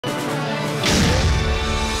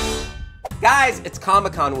Guys, it's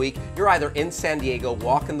Comic-Con week. You're either in San Diego,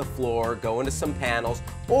 walking the floor, going to some panels,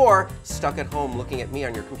 or stuck at home looking at me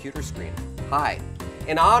on your computer screen. Hi.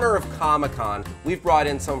 In honor of Comic-Con, we've brought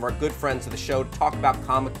in some of our good friends of the show to talk about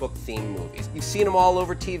comic book themed movies. You've seen him all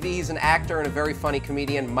over TV. He's an actor and a very funny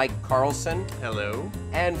comedian, Mike Carlson. Hello.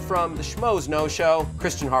 And from the Schmoes No Show,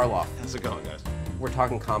 Christian Harloff. How's it going, guys? We're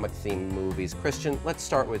talking comic themed movies. Christian, let's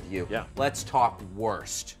start with you. Yeah. Let's talk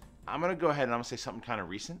worst. I'm gonna go ahead and I'm gonna say something kind of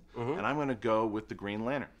recent, and I'm gonna go with the Green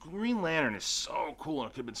Lantern. Green Lantern is so cool, and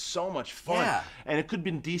it could have been so much fun. Yeah. And it could have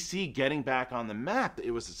been DC getting back on the map.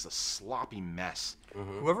 It was just a sloppy mess.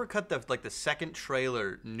 Whoever cut the second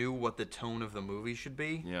trailer knew what the tone of the movie should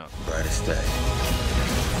be. Yeah. Brightest day,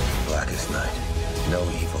 blackest night. No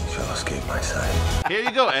evil shall escape my sight. Here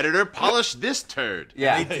you go, editor. Polish this turd.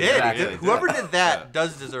 Yeah, They did. exactly. Whoever did that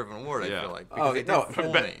does deserve an award, Yeah. I feel like. Oh, Because they no, did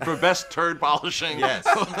fool me. For best turd polishing. Yes.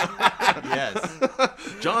 Yes.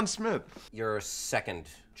 John Smith. Your second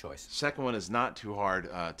choice. Second one is not too hard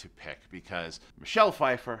to pick because Michelle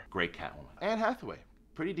Pfeiffer, great Catwoman. Anne Hathaway,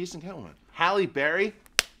 pretty decent Catwoman. Halle Berry.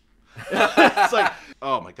 It's like,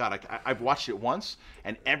 oh my God, I've watched it once,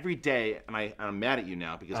 and every day, and I'm mad at you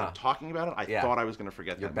now because I'm talking about it. I thought I was going to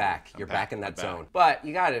forget that. You're back. You're back in that zone. But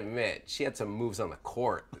you gotta admit, she had some moves on the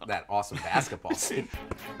court, that awesome basketball scene.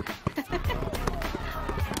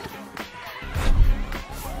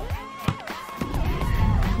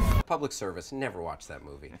 Public service, never watched that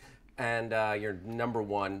movie. And your number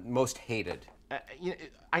one, most hated.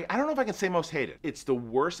 I don't know if I can say most hated. It's the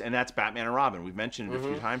worst, and that's Batman and Robin. We've mentioned it a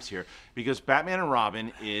few times here because Batman and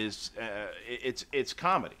Robin is it's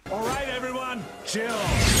comedy. All right, everyone, chill.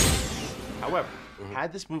 However,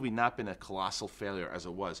 had this movie not been a colossal failure as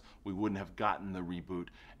it was, we wouldn't have gotten the reboot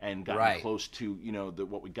and gotten close to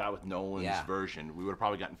what we got with Nolan's version. We would have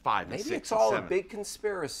probably gotten 5 and Maybe 6 it's all and a 7. big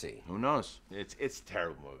conspiracy. Who knows? It's a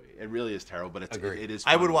terrible movie. It really is terrible, but it is.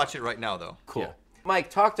 I would fun. watch it right now, though. Cool. Yeah.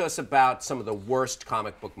 Mike, talk to us about some of the worst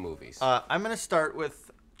comic book movies. I'm going to start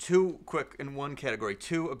with two quick in one category,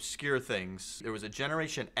 two obscure things. There was a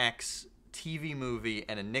Generation X TV movie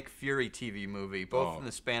and a Nick Fury TV movie, both in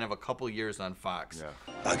the span of a couple years on Fox.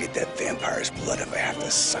 Yeah. I'll get that vampire's blood if I have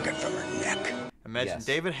to suck it from her neck. Imagine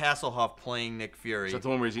David Hasselhoff playing Nick Fury. Is that the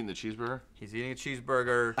one where he's eating the cheeseburger? He's eating a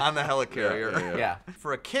cheeseburger on the helicarrier. Yeah.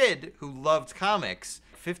 For a kid who loved comics,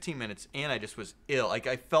 15 minutes in, I just was ill. Like,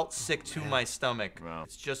 I felt sick to my stomach. Wow.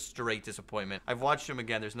 It's just straight disappointment. I've watched them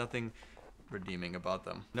again. There's nothing redeeming about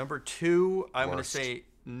them. Number 2, I'm going to say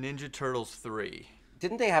Ninja Turtles 3.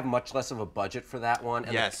 Didn't they have much less of a budget for that one?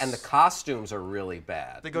 And Yes. and the costumes are really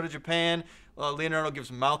bad. They go to Japan. Leonardo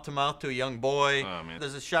gives mouth-to-mouth to a young boy. Oh, man.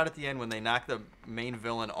 There's a shot at the end when they knock the main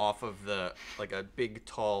villain off of a big,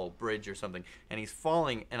 tall bridge or something, and he's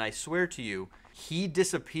falling, and I swear to you, he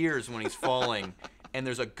disappears when he's falling, and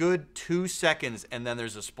there's a good 2 seconds, and then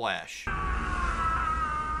there's a splash.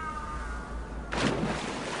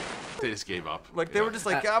 They just gave up. Like, they were just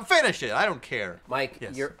like, finish it, I don't care. Mike,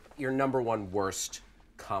 Yes. your number one worst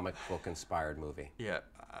comic book inspired movie. Yeah,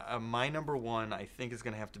 my number 1, I think, is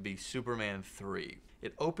going to have to be Superman 3.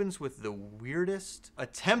 It opens with the weirdest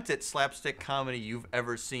attempt at slapstick comedy you've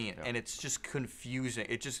ever seen, and it's just confusing.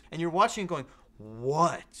 And you're watching going,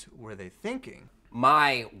 what were they thinking?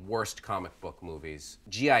 My worst comic book movies,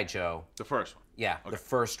 G.I. Joe. The first one. Yeah, the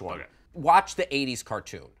first one. Okay. Watch the 80s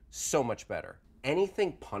cartoon. So much better.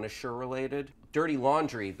 Anything Punisher related, Dirty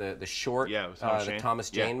Laundry, the short Yeah, it was that Thomas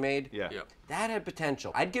Jane made, Yeah. that had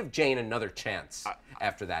potential. I'd give Jane another chance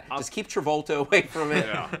after that. Just keep Travolta away from it.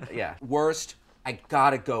 Yeah. Worst, I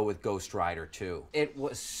gotta go with Ghost Rider 2. It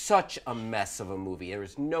was such a mess of a movie. There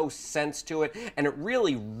was no sense to it, and it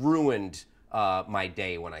really ruined my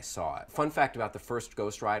day when I saw it. Fun fact about the first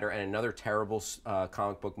Ghost Rider and another terrible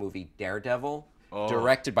comic book movie, Daredevil,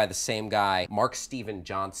 directed by the same guy, Mark Steven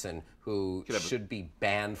Johnson, who should be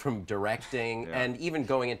banned from directing and even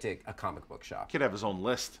going into a comic book shop. Could have his own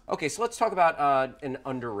list. Okay, so let's talk about an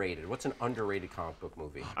underrated. What's an underrated comic book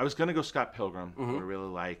movie? I was gonna go Scott Pilgrim, I really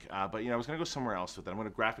like, but I was gonna go somewhere else with it. I'm gonna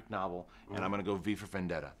graphic novel, and I'm gonna go V for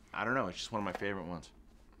Vendetta. I don't know, it's just one of my favorite ones.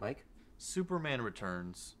 Mike? Superman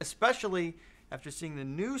Returns. Especially after seeing the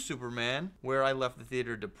new Superman, where I left the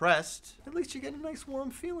theater depressed. At least you get a nice warm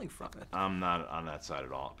feeling from it. I'm not on that side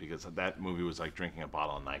at all because that movie was like drinking a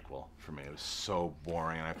bottle of NyQuil for me. It was so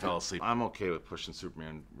boring and I fell asleep. I'm okay with pushing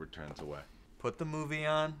Superman Returns away. Put the movie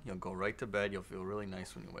on, you'll go right to bed, you'll feel really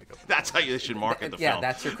nice when you wake up. That's how you should market the film. Yeah,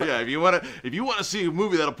 that's your... Yeah, if you wanna see a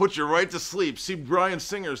movie that'll put you right to sleep, see Bryan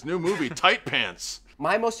Singer's new movie, Tight Pants.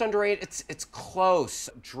 My most underrated, it's close.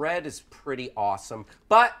 Dredd is pretty awesome,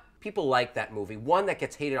 but people like that movie. One that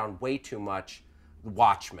gets hated on way too much,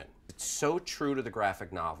 Watchmen. It's so true to the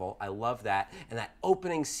graphic novel. I love that. And that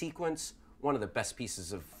opening sequence, one of the best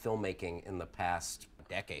pieces of filmmaking in the past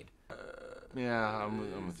decade. Yeah,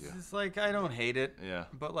 I'm with you. It's like, I don't hate it. Yeah.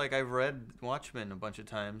 But like, I've read Watchmen a bunch of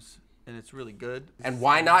times, and it's really good. And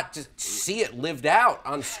why not just see it lived out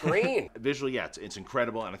on screen? Visually, yeah, it's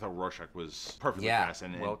incredible, and I thought Rorschach was perfectly cast.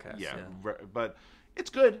 And well cast, yeah. But it's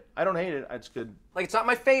good. I don't hate it. It's good. Like, it's not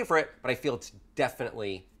my favorite, but I feel it's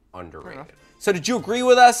definitely underrated. So did you agree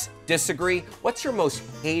with us? Disagree? What's your most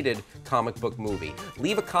hated comic book movie?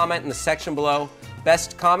 Leave a comment in the section below.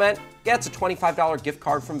 Best comment gets a $25 gift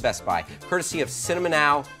card from Best Buy, courtesy of Cinema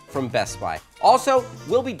Now from Best Buy. Also,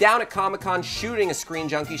 we'll be down at Comic-Con shooting a Screen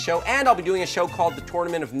Junkie show, and I'll be doing a show called The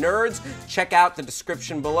Tournament of Nerds. Check out the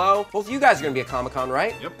description below. Both of you guys are gonna be at Comic-Con,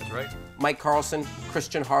 right? Yep, that's right. Mike Carlson,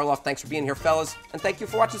 Christian Harloff, thanks for being here, fellas. And thank you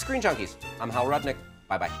for watching Screen Junkies. I'm Hal Rudnick.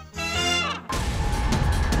 Bye-bye.